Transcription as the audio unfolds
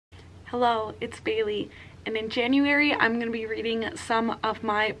Hello, it's Bailey, and in January I'm going to be reading some of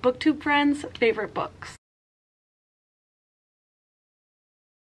my BookTube friends' favorite books.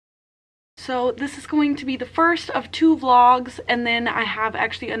 So this is going to be the first of 2 vlogs, and then I have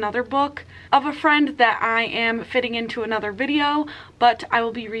actually another book of a friend that I am fitting into another video, but I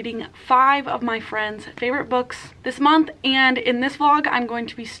will be reading 5 of my friends' favorite books this month. And in this vlog I'm going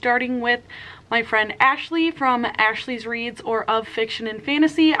to be starting with my friend Ashley from Ashley's Reads or Of Fiction and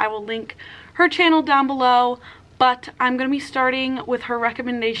Fantasy. I will link her channel down below, but I'm going to be starting with her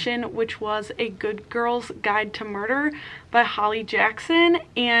recommendation, which was A Good Girl's Guide to Murder by Holly Jackson,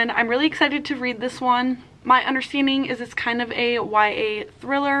 and I'm really excited to read this one. My understanding is it's kind of a YA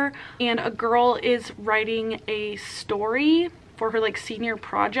thriller, and a girl is writing a story for her senior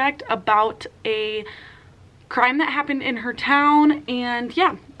project about a crime that happened in her town. And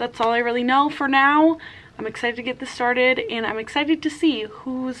yeah, that's all I really know for now. I'm excited to get this started, and I'm excited to see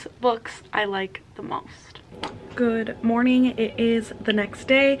whose books I like the most. Good morning. It is the next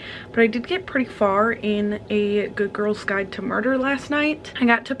day, but I did get pretty far in A Good Girl's Guide to Murder last night. I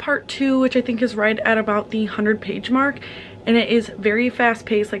got to part 2, which I think is right at about the 100-page mark, and it is very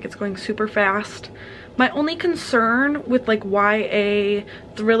fast-paced, it's going super fast. My only concern with YA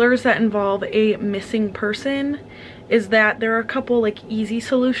thrillers that involve a missing person is that there are a couple easy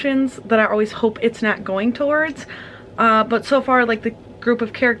solutions that I always hope it's not going towards. But so far the group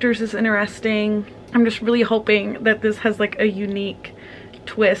of characters is interesting. I'm just really hoping that this has a unique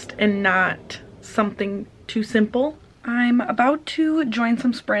twist and not something too simple. I'm about to join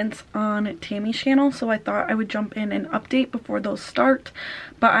some sprints on Tammy's channel, so I thought I would jump in and update before those start.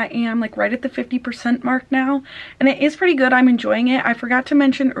 But I am right at the 50% mark now, and it is pretty good. I'm enjoying it. I forgot to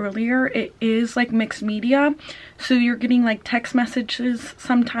mention earlier, it is mixed media, so you're getting text messages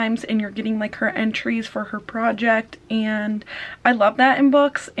sometimes, and you're getting her entries for her project, and I love that in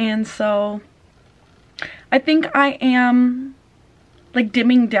books. And so I think I am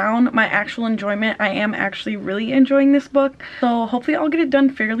dimming down my actual enjoyment. I am actually really enjoying this book, so hopefully I'll get it done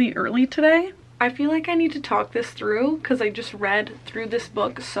fairly early today. I feel like I need to talk this through because I just read through this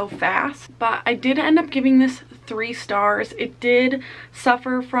book so fast, but I did end up giving this 3 stars. It did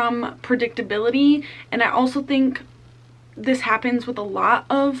suffer from predictability, and I also think this happens with a lot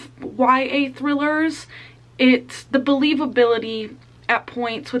of YA thrillers. It's the believability at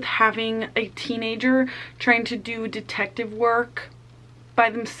points with having a teenager trying to do detective work by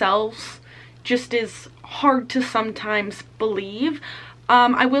themselves just is hard to sometimes believe.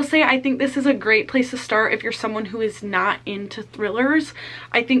 I will say I think this is a great place to start if you're someone who is not into thrillers.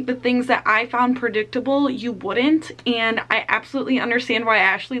 I think the things that I found predictable you wouldn't, and I absolutely understand why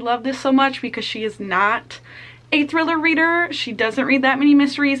Ashley loved this so much because she is not a thriller reader. She doesn't read that many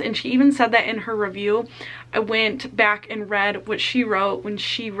mysteries, and she even said that in her review. I went back and read what she wrote when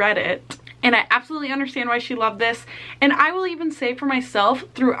she read it, and I absolutely understand why she loved this. And I will even say for myself,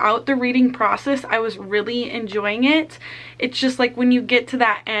 throughout the reading process, I was really enjoying it. It's just when you get to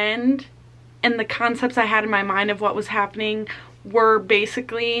that end and the concepts I had in my mind of what was happening were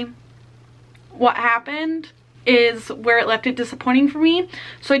basically what happened, is where it left it disappointing for me.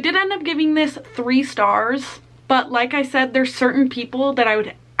 So I did end up giving this 3 stars, but like I said, there's certain people that I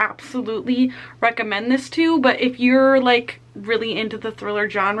would absolutely recommend this to. But if you're really into the thriller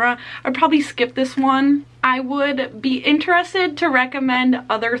genre, I'd probably skip this one. I would be interested to recommend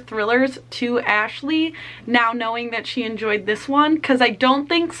other thrillers to Ashley now knowing that she enjoyed this one, because I don't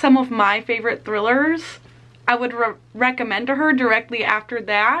think some of my favorite thrillers I would recommend to her directly after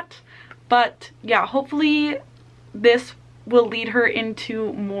that. But yeah, hopefully this will lead her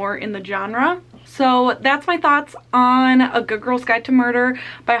into more in the genre. So that's my thoughts on A Good Girl's Guide to Murder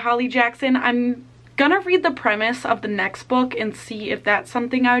by Holly Jackson. I'm gonna read the premise of the next book and see if that's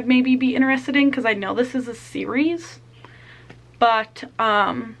something I would maybe be interested in, because I know this is a series, but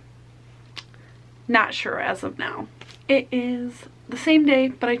not sure as of now. It is the same day,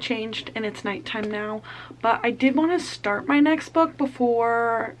 but I changed and it's nighttime now. But I did want to start my next book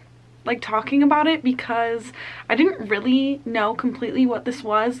before talking about it, because I didn't really know completely what this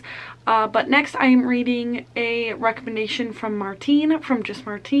was. But next I am reading a recommendation from Martine from Just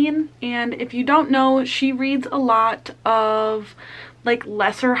Martine, and if you don't know, she reads a lot of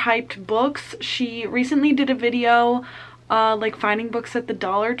lesser hyped books. She recently did a video finding books at the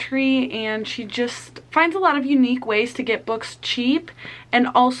Dollar Tree, and she just finds a lot of unique ways to get books cheap, and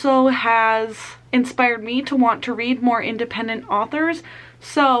also has inspired me to want to read more independent authors.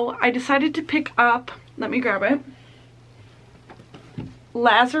 So I decided to pick up, let me grab it,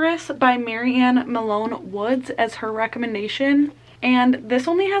 Lazarus by Marianne Malone Woods as her recommendation. And this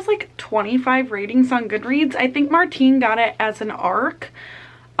only has 25 ratings on Goodreads. I think Martine got it as an ARC.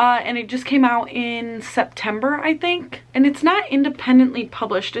 and it just came out in September, I think. And it's not independently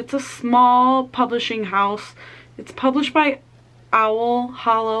published. It's a small publishing house. It's published by Owl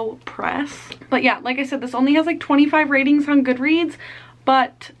Hollow Press. But yeah, like I said, this only has like 25 ratings on Goodreads,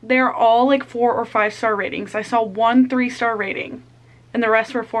 but they're all like 4 or 5 star ratings. I saw one 3-star rating and the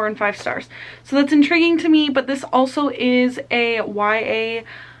rest were 4 and 5 stars. So that's intriguing to me, but this also is a YA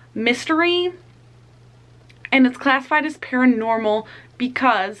mystery, and it's classified as paranormal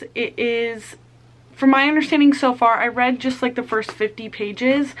because it is, from my understanding so far, I read just like the first 50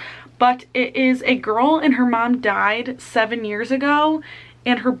 pages, but it is a girl and her mom died 7 years ago,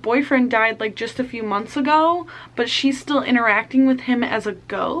 and her boyfriend died like just a few months ago, but she's still interacting with him as a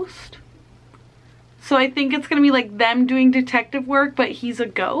ghost. So I think it's gonna be like them doing detective work, but he's a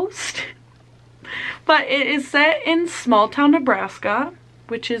ghost. But it is set in small town Nebraska,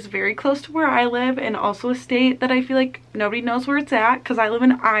 which is very close to where I live, and also a state that I feel like nobody knows where it's at, because I live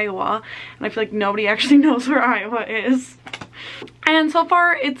in Iowa and I feel like nobody actually knows where Iowa is. And so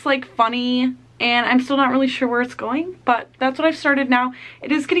far it's like funny, and I'm still not really sure where it's going, but that's what I've started now.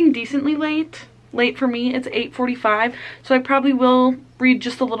 It is getting decently late for me. It's 8:45, so I probably will read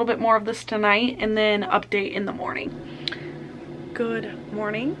just a little bit more of this tonight and then update in the morning. Good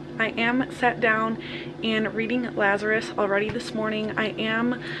morning. I am sat down and reading Lazarus already this morning. I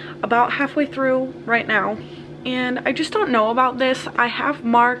am about halfway through right now, and I just don't know about this. I have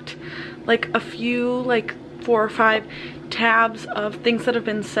marked like a few, like 4 or 5 tabs of things that have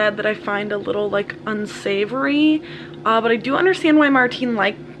been said that I find a little like unsavory, but I do understand why Martine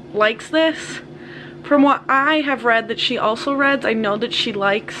likes this. From what I have read that she also reads, I know that she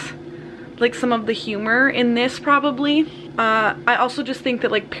likes like some of the humor in this probably. I also just think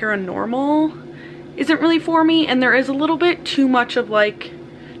that like paranormal isn't really for me, and there is a little bit too much of like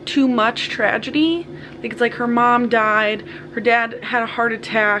too much tragedy. Like it's like her mom died, her dad had a heart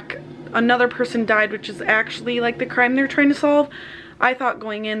attack, another person died, which is actually like the crime they're trying to solve. I thought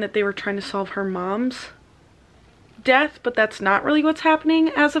going in that they were trying to solve her mom's death, but that's not really what's happening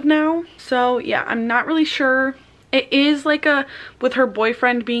as of now. So yeah, I'm not really sure. It is like with her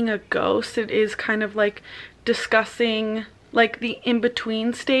boyfriend being a ghost, it is kind of like discussing like the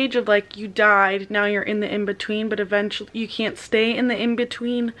in-between stage of like you died, now you're in the in-between, but eventually you can't stay in the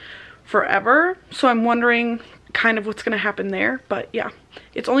in-between forever. So I'm wondering kind of what's gonna happen there. But yeah,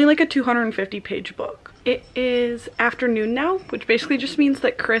 it's only like a 250-page book. It is afternoon now, which basically just means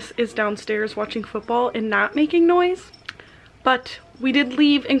that Chris is downstairs watching football and not making noise. But we did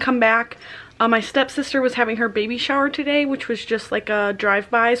leave and come back. My stepsister was having her baby shower today, which was just like a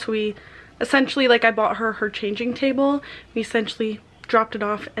drive-by. So we essentially, like, I bought her changing table. We essentially dropped it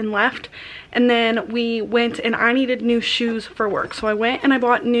off and left. And then we went, and I needed new shoes for work. So I went and I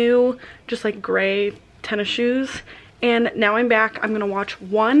bought new, just like gray tennis shoes. And now I'm back. I'm gonna watch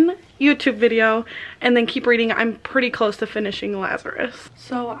one YouTube video and then keep reading. I'm pretty close to finishing Lazarus.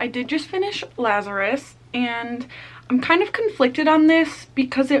 So I did just finish Lazarus, and I'm kind of conflicted on this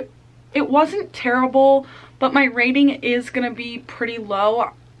because it wasn't terrible, but my rating is gonna be pretty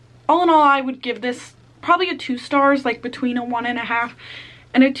low. All in all, I would give this probably a 2 stars, like between a 1.5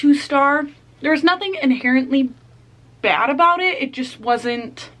 and a 2 star. There's nothing inherently bad about it. It just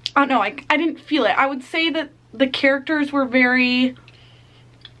wasn't, I don't know, I didn't feel it. I would say that the characters were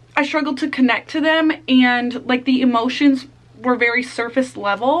I struggled to connect to them, and like the emotions were very surface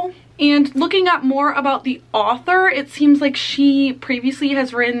level. And looking up more about the author, it seems like she previously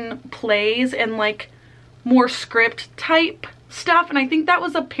has written plays and like more script type stuff, and I think that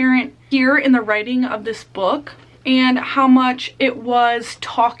was apparent here in the writing of this book, and how much it was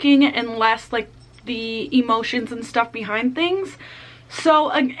talking and less like the emotions and stuff behind things. So,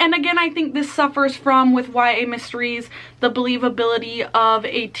 and again, I think this suffers from, with YA mysteries, the believability of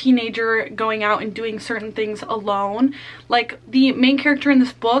a teenager going out and doing certain things alone. Like, the main character in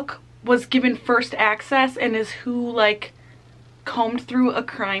this book was given first access and is who, like, combed through a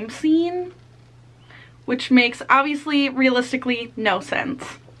crime scene, which makes, obviously, realistically, no sense.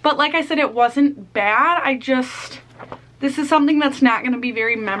 But like I said, it wasn't bad. This is something that's not going to be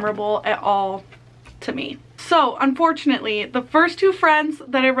very memorable at all to me. So, unfortunately, the first 2 friends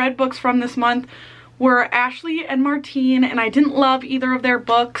that I read books from this month were Ashley and Martine, and I didn't love either of their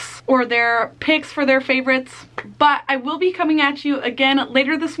books or their picks for their favorites. But I will be coming at you again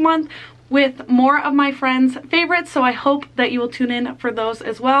later this month with more of my friends' favorites, so I hope that you will tune in for those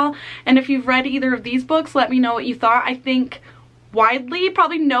as well. And if you've read either of these books, let me know what you thought. I think widely,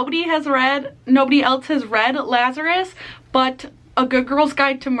 probably nobody else has read Lazarus, but A Good Girl's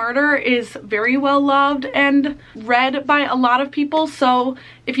Guide to Murder is very well loved and read by a lot of people. So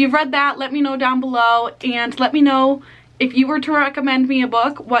if you've read that, let me know down below, and let me know if you were to recommend me a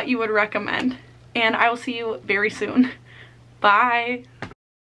book, what you would recommend. And I will see you very soon. Bye.